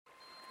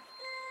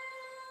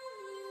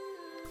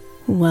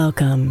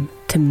Welcome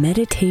to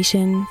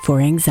Meditation for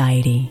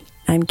Anxiety.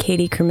 I'm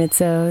Katie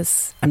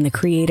Kermitzos. I'm the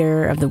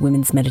creator of the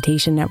Women's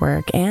Meditation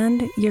Network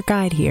and your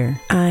guide here.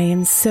 I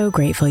am so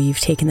grateful you've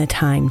taken the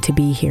time to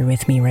be here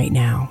with me right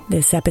now.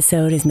 This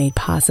episode is made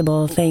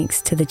possible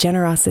thanks to the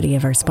generosity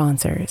of our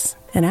sponsors.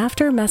 And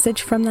after a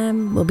message from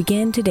them, we'll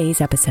begin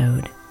today's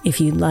episode. If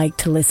you'd like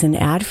to listen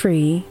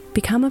ad-free,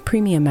 become a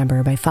premium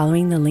member by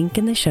following the link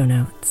in the show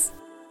notes.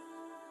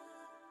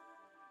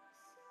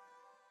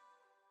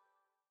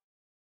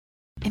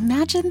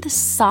 Imagine the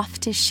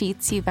softest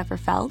sheets you've ever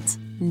felt.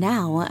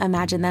 Now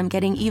imagine them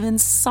getting even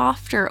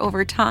softer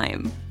over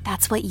time.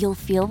 That's what you'll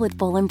feel with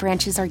Boll &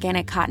 Branch's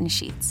organic cotton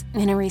sheets.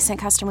 In a recent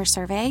customer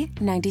survey,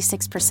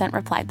 96%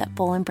 replied that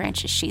Boll &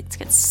 Branch's sheets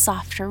get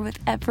softer with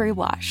every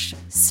wash.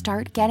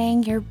 Start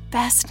getting your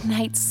best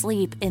night's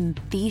sleep in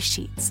these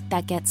sheets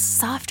that get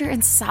softer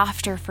and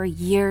softer for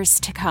years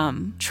to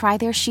come. Try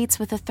their sheets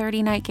with a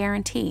 30-night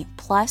guarantee,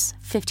 plus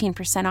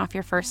 15% off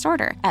your first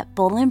order at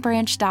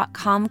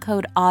bollandbranch.com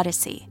code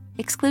Odyssey.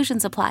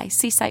 Exclusions apply.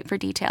 See site for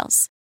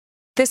details.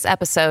 This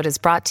episode is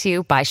brought to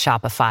you by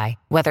Shopify.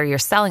 Whether you're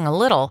selling a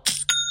little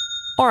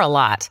or a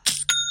lot,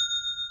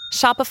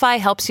 Shopify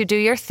helps you do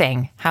your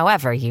thing,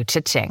 however you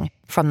cha-ching.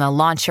 From the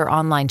launch your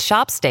online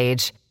shop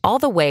stage, all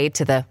the way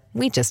to the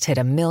we just hit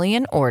 1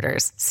 million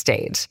orders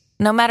stage.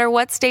 No matter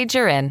what stage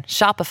you're in,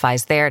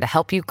 Shopify's there to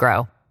help you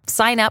grow.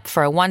 Sign up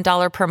for a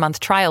 $1 per month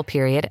trial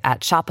period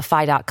at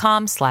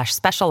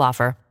shopify.com/special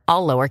offer,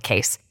 all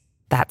lowercase.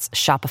 That's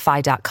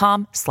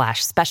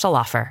shopify.com/special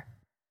offer.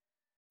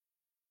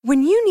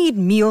 When you need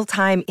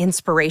mealtime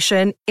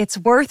inspiration, it's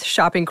worth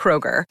shopping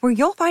Kroger, where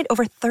you'll find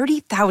over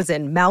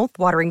 30,000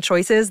 mouth-watering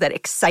choices that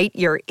excite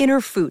your inner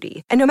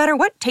foodie. And no matter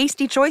what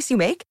tasty choice you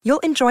make, you'll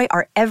enjoy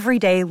our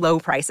everyday low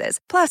prices,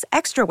 plus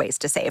extra ways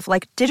to save,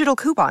 like digital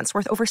coupons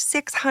worth over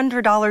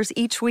 $600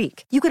 each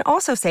week. You can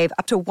also save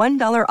up to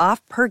 $1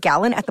 off per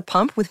gallon at the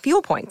pump with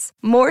fuel points.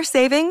 More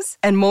savings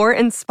and more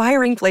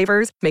inspiring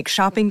flavors make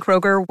shopping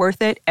Kroger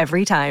worth it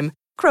every time.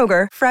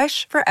 Kroger,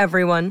 fresh for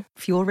everyone.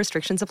 Fuel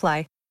restrictions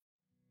apply.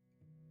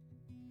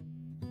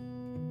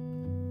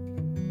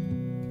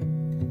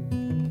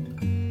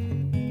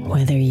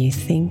 Whether you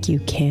think you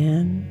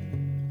can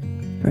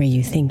or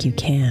you think you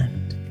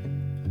can't,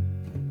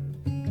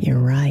 you're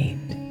right.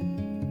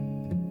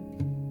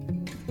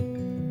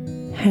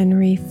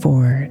 Henry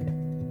Ford.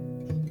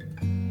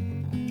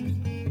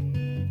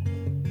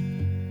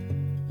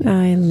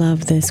 I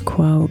love this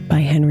quote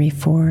by Henry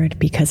Ford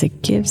because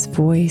it gives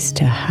voice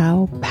to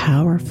how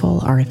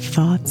powerful our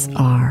thoughts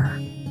are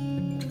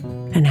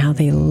and how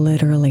they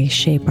literally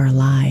shape our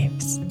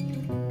lives.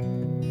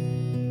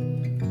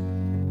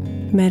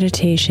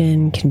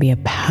 Meditation can be a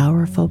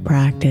powerful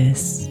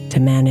practice to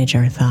manage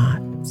our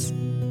thoughts,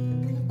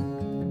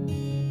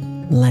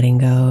 letting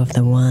go of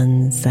the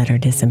ones that are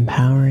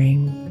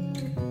disempowering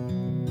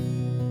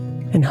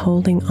and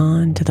holding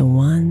on to the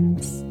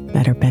ones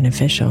that are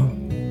beneficial.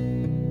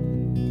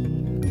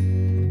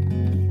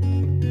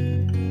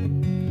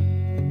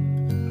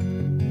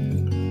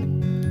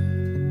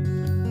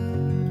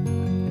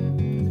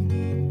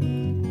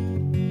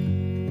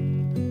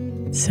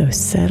 So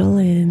settle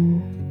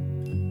in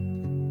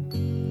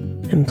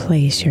and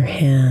place your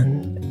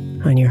hand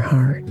on your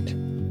heart.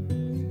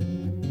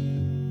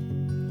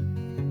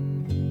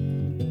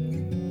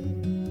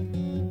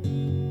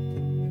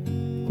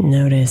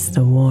 Notice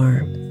the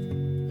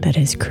warmth that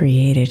is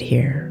created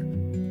here.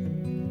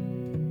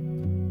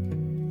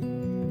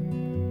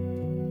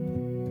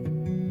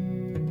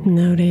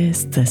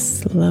 Notice the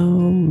slow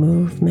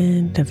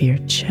movement of your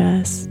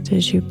chest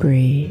as you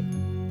breathe.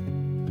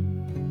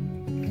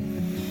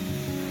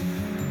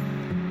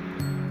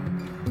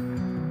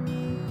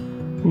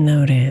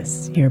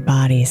 Notice your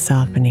body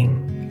softening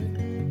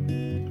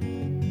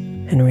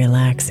and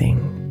relaxing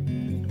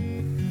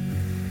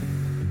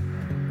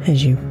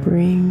as you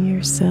bring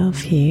yourself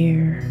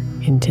here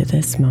into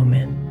this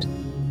moment.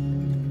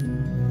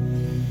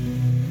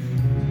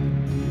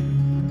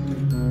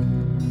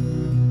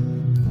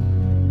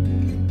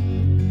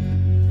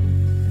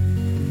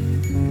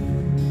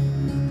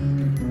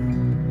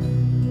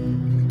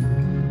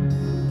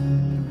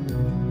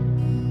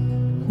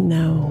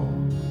 No,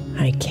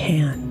 I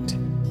can't.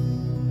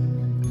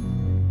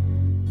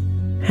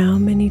 How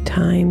many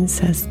times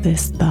has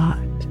this thought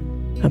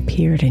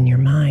appeared in your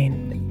mind?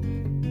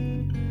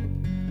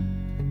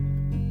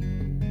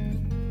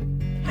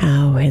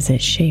 How has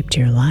it shaped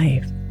your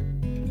life?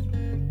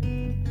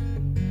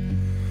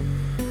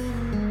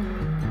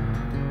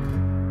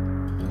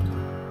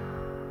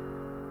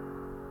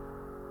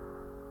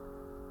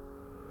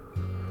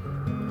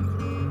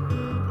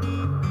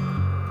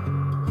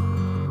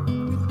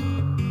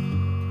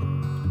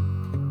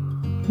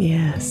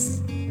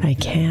 Yes, I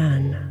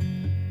can.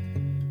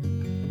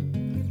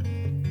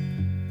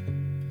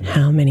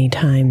 How many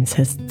times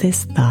has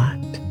this thought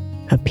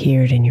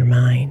appeared in your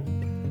mind?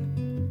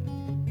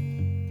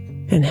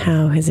 And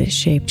how has it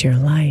shaped your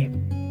life?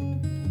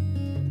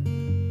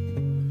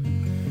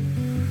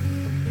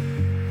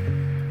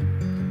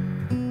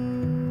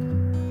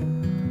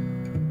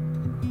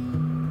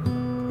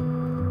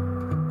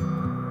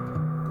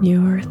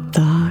 Your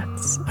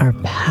thoughts are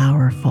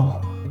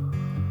powerful.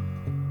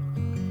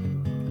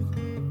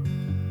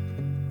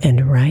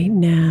 And right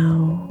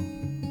now,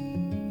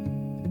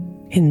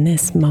 in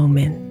this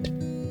moment,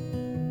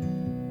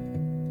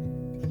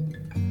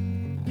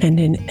 and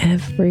in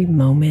every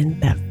moment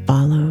that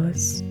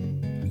follows,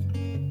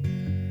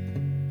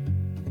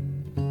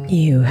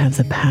 you have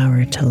the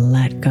power to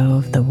let go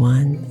of the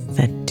ones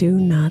that do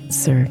not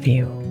serve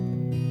you,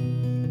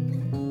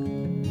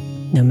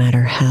 no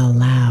matter how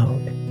loud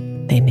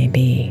they may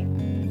be.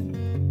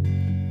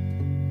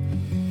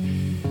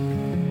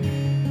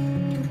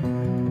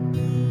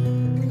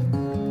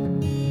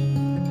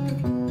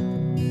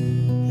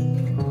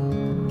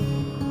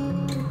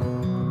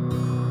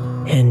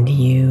 And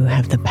you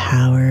have the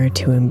power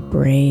to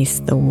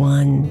embrace the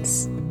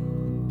ones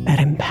that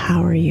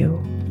empower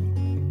you,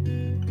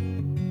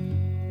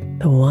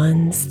 the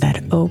ones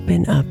that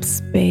open up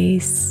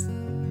space,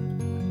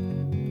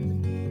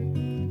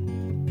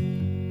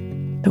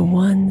 the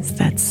ones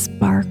that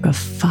spark a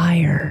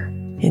fire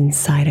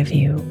inside of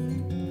you,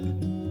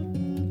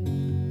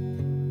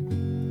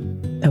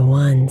 the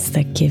ones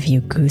that give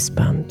you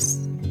goosebumps.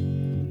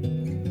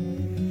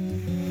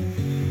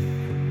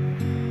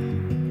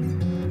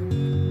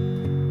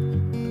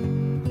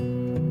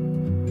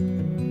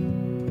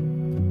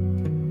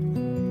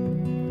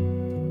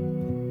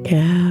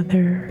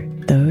 Gather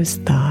those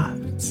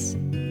thoughts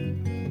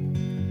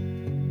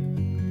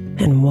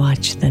and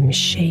watch them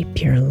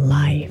shape your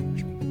life.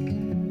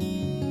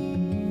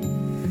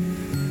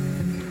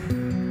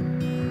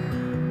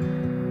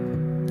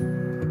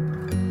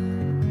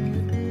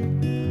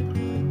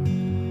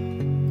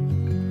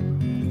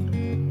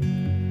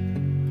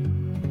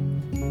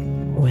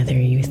 Whether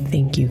you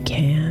think you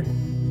can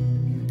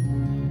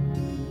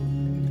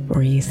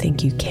or you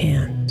think you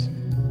can't,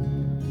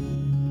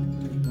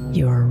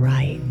 you are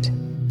right.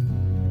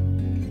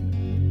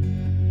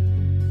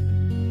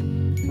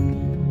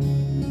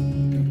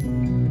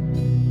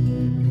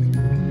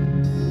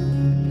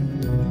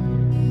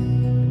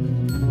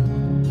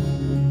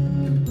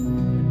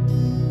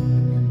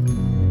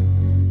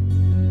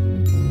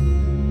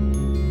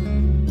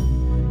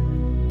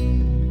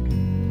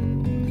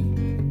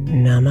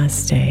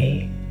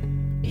 Namaste,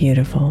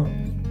 beautiful.